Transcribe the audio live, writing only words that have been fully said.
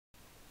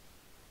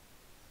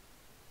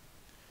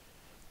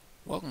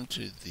Welcome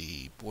to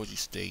the Boise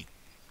State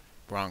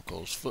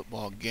Broncos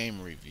football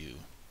game review.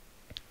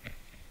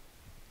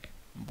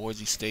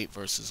 Boise State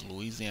versus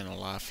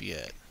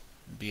Louisiana-Lafayette.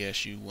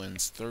 BSU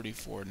wins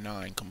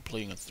 34-9,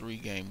 completing a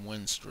 3-game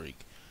win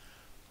streak.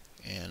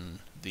 And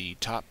the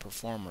top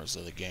performers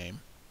of the game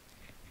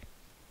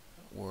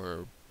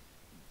were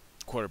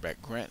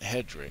quarterback Grant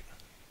Hedrick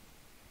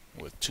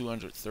with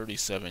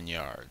 237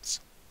 yards.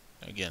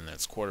 Again,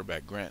 that's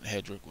quarterback Grant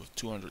Hedrick with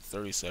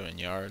 237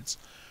 yards.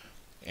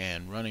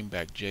 And running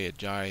back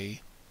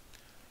Ajayi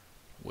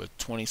with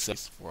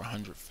 26 for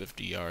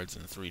 150 yards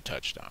and 3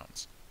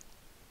 touchdowns.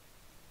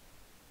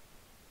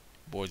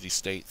 Boise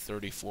State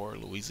 34,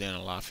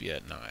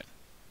 Louisiana-Lafayette 9.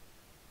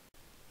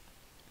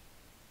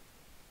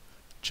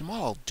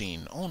 Jamaal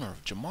Al-Din, owner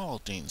of Jamaal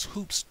Al-Din's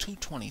Hoops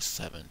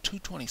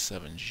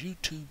 227's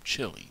YouTube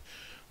chili,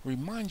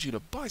 reminds you to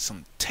buy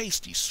some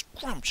tasty,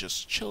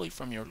 scrumptious chili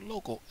from your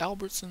local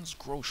Albertsons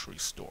grocery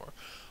store,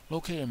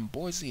 located in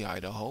Boise,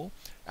 Idaho.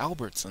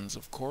 Albertsons,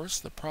 of course,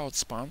 the proud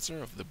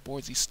sponsor of the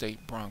Boise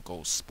State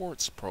Broncos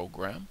sports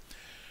program,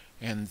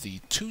 and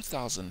the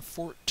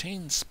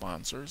 2014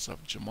 sponsors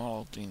of Jamaal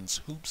Al-Din's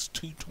Hoops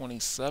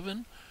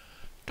 227.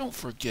 Don't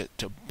forget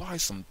to buy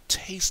some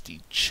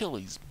tasty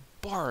Chili's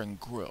Bar and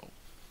Grill,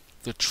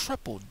 the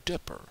Triple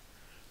Dipper.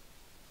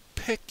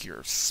 Pick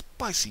your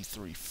spicy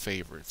 3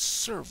 favorites,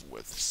 served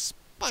with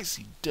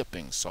spicy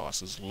dipping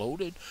sauces,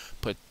 loaded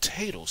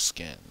potato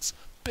skins,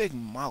 big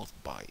mouth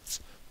bites,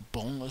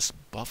 boneless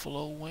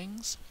buffalo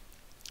wings,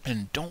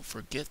 and don't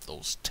forget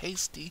those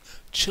tasty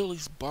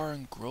Chili's Bar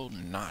and Grill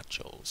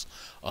nachos,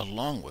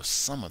 along with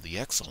some of the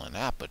excellent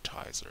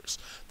appetizers,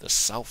 the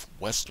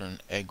Southwestern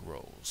egg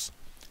rolls,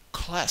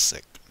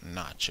 classic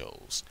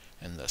nachos,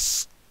 and the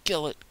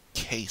skillet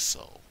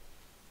queso.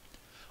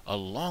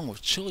 Along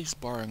with Chili's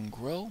Bar and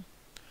Grill,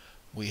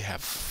 we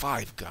have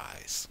Five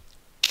Guys.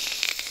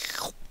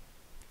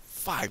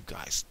 Five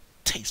Guys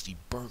tasty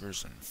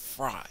burgers and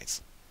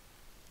fries.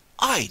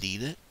 I'd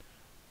eat it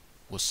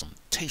with some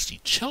tasty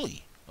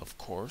chili, of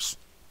course.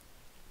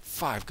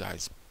 Five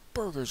Guys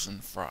burgers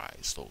and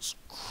fries, those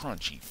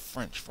crunchy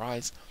French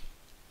fries,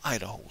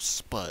 Idaho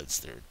Spuds,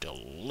 they're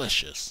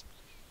delicious.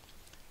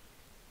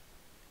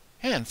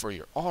 And for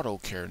your auto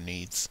care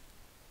needs,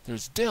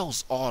 there's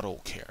Dale's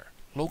Auto Care,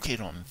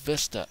 located on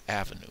Vista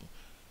Avenue.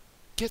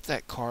 Get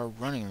that car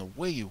running the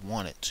way you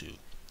want it to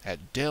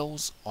at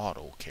Dale's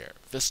Auto Care,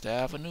 Vista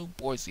Avenue,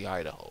 Boise,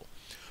 Idaho.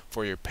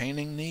 For your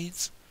painting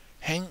needs,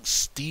 Hank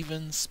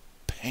Stevens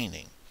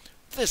Painting.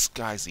 This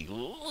guy's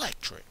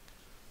electric.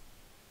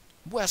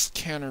 West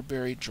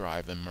Canterbury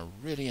Drive in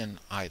Meridian,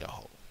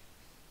 Idaho.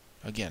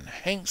 Again,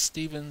 Hank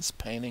Stevens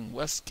Painting,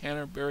 West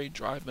Canterbury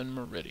Drive in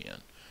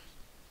Meridian.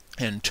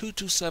 And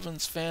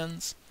 227's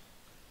fans,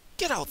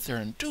 get out there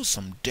and do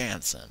some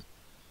dancing.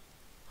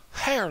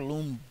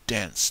 Heirloom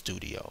Dance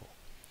Studio,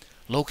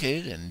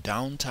 located in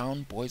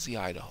downtown Boise,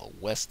 Idaho,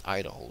 West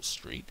Idaho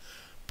Street,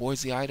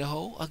 Boise,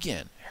 Idaho.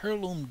 Again,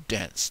 Heirloom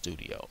Dance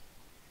Studio.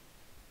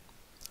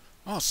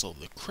 Also,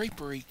 the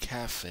Creperie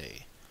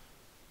Cafe,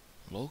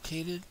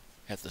 located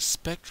at the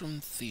Spectrum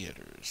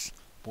Theaters,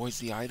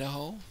 Boise,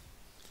 Idaho.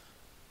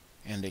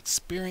 And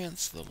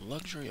experience the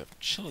luxury of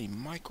chili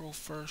micro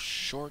fur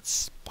shorts,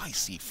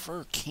 spicy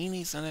fur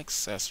bikinis and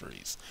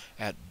accessories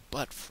at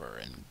Butt Fur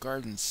in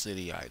Garden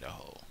City,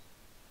 Idaho.